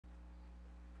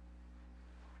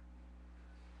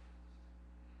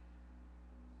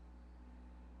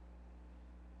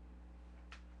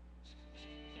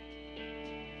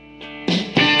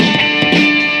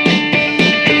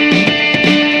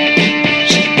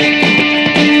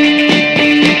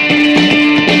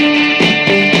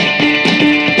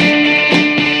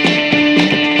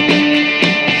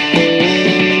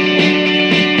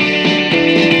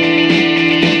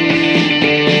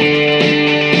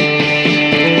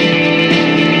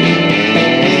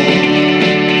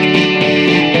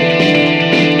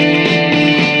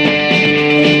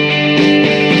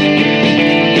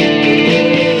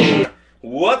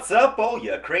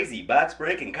crazy box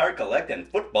break and card collecting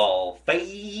football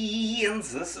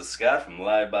fans? This is Scott from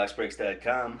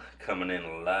LiveBoxBreaks.com coming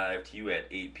in live to you at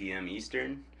 8 p.m.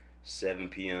 Eastern, 7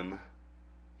 p.m.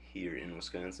 here in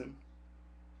Wisconsin.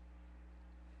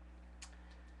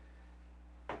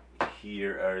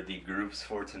 Here are the groups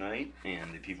for tonight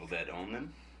and the people that own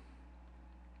them.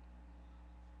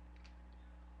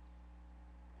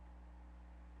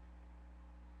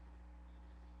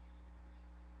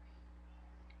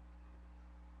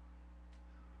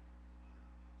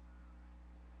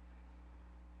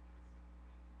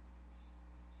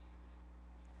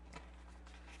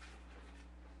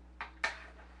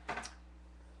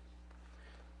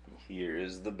 Here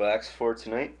is the box for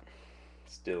tonight,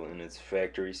 still in its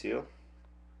factory seal.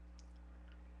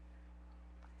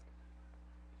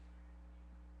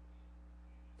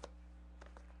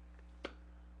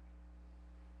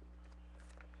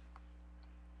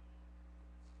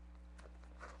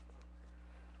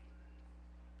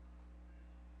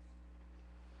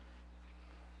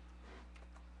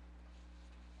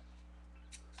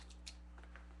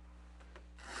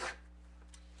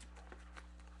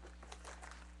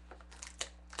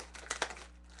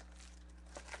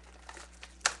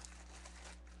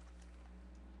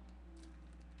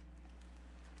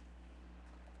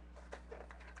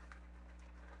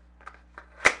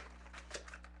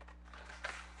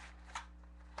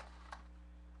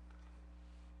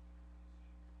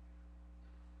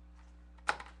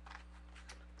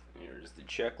 Here's the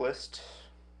checklist.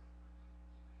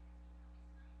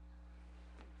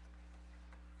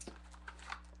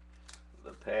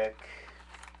 The pack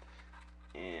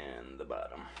and the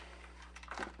bottom.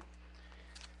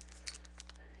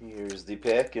 Here's the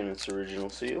pack in its original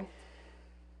seal.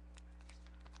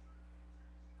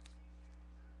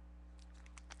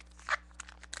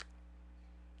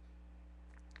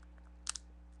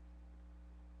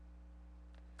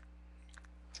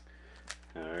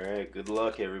 Alright, good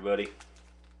luck everybody.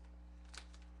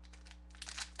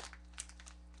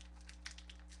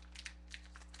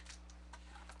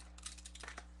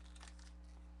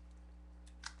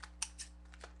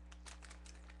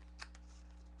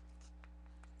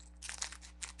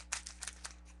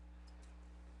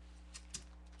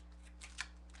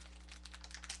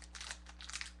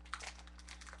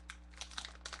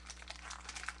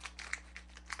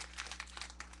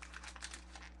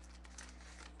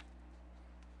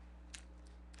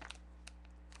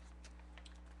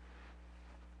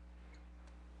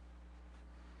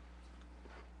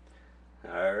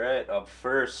 Alright, up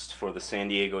first for the San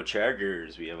Diego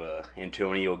Chargers, we have a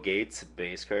Antonio Gates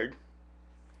base card.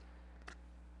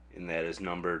 And that is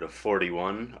numbered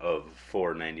 41 of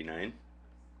 499.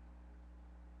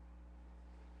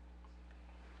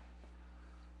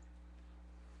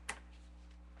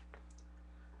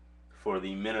 For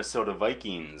the Minnesota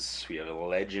Vikings, we have a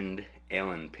Legend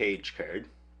Alan Page card.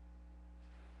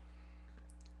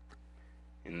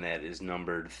 And that is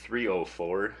numbered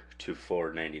 304 to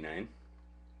 499.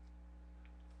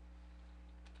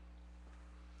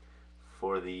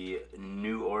 For the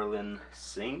New Orleans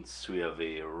Saints, we have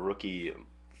a rookie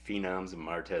phenoms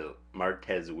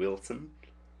Martez Wilson.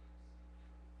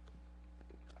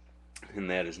 And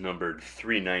that is numbered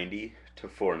 390 to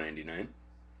 499.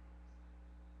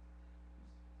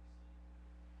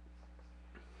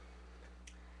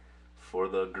 For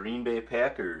the Green Bay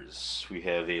Packers, we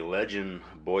have a legend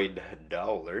Boyd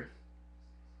Dowler.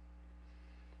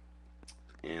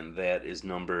 And that is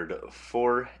numbered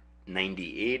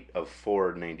 498 of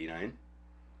 499.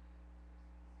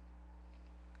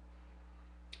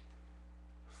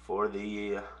 For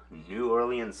the New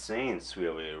Orleans Saints, we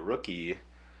have a rookie,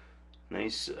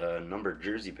 nice numbered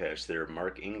jersey patch there,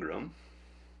 Mark Ingram.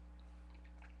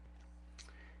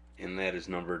 And that is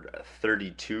numbered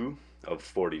 32 of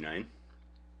 49.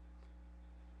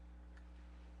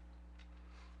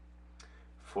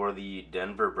 For the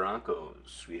Denver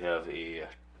Broncos, we have a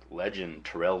legend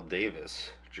Terrell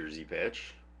Davis jersey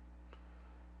patch.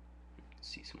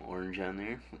 See some orange on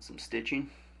there with some stitching.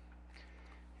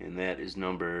 And that is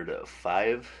numbered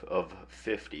 5 of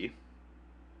 50.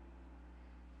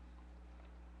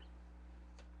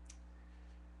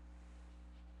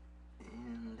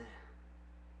 And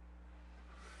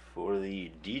for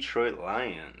the Detroit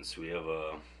Lions, we have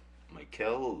a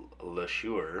Mikel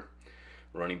LeSure,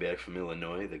 running back from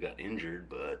Illinois that got injured,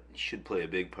 but should play a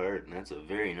big part, and that's a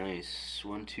very nice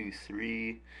 1, 2,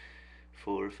 3,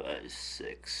 4, 5,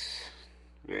 6.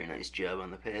 Very nice job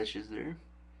on the patches there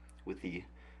with the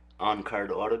on-card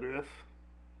autograph.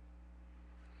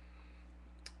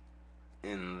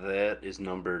 And that is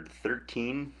numbered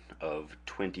 13 of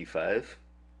 25.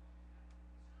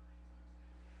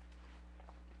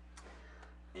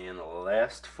 And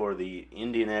last for the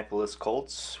Indianapolis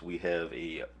Colts, we have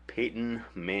a Peyton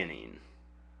Manning.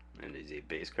 That is a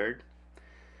base card.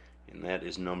 And that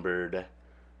is numbered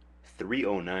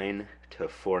 309 to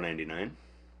 499.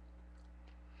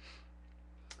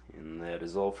 And that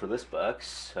is all for this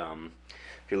box.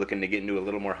 If you're looking to get into a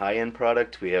little more high-end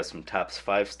product, we have some Topps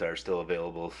 5-star still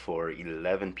available for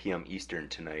 11 p.m. Eastern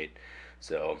tonight.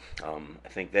 So I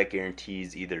think that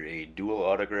guarantees either a dual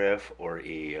autograph or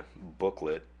a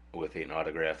booklet with an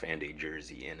autograph and a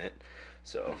jersey in it.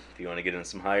 So if you want to get in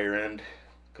some higher end,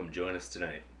 come join us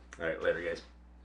tonight. All right, later, guys.